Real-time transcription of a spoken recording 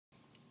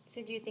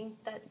So do you think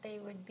that they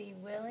would be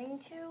willing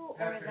to, or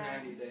After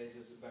that? 90 days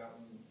is about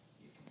when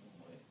you can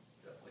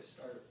definitely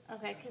start.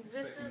 Okay, because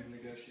this Expecting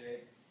is to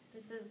negotiate.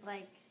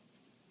 like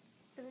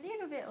just a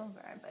little bit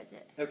over our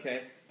budget.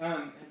 Okay.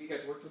 Have you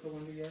guys worked with the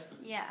lender yet?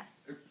 Yeah.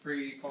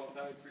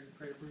 Pre-qualified,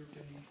 pre-approved,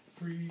 and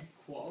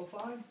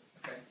Pre-qualified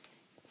okay.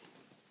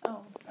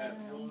 Oh, I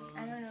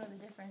don't know the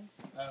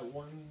difference. at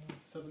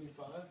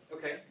 175.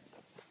 Okay.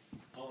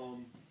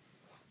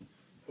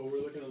 But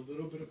we're looking a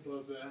little bit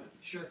above that.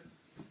 Sure.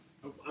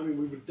 I mean,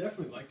 we would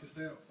definitely like to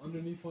stay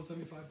underneath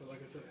 175, but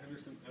like I said,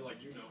 Hendersonville,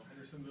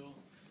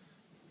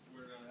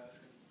 we're not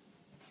asking.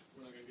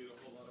 We're not gonna get a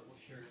whole lot of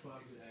 175.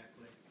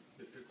 Exactly.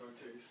 It fits our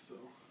taste, so.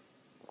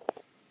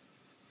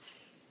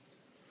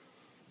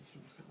 This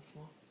room's kind of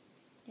small.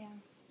 Yeah.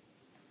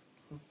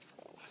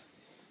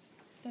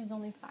 There's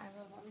only 5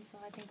 of them,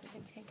 so I think we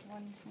can take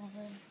one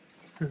smaller.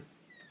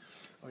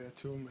 Oh yeah,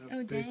 2 of them have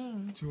Oh, big.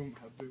 dang. 2 of them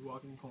have big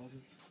walk-in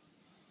closets.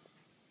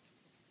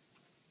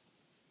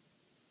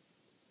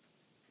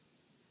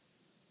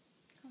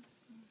 How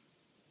small?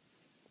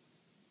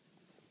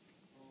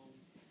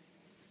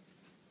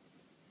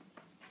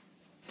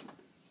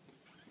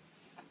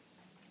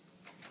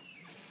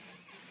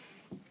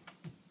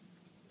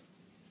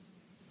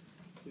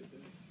 Get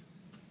this,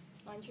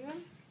 Laundry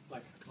room?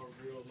 like a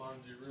real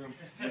laundry room.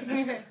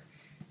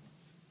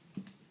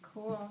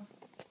 Cool.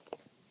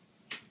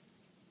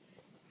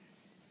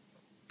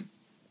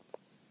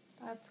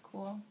 That's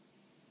cool.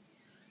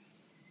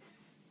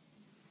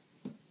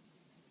 It's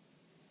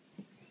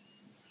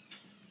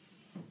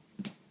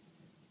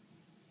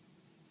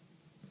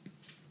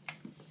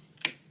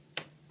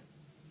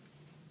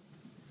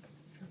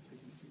gonna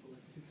take these people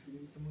like 6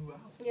 years to move out.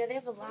 Yeah, they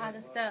have a lot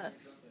of stuff.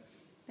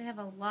 They have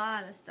a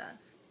lot of stuff.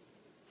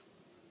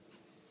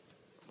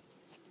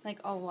 Like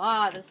a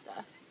lot of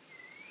stuff.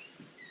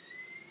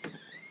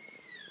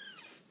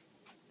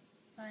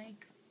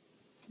 Like,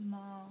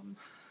 Mom.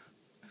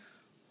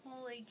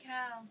 Holy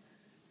cow.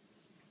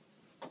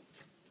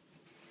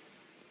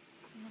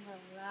 They have a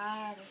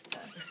lot of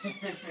stuff.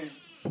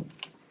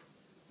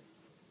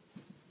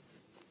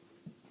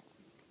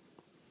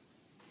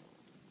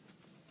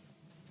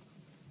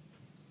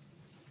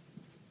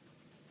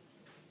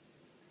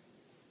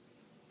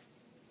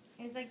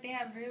 It's like they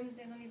have rooms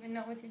they don't even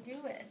know what to do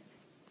with.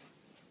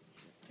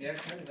 Yeah,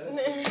 it kind of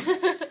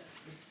does.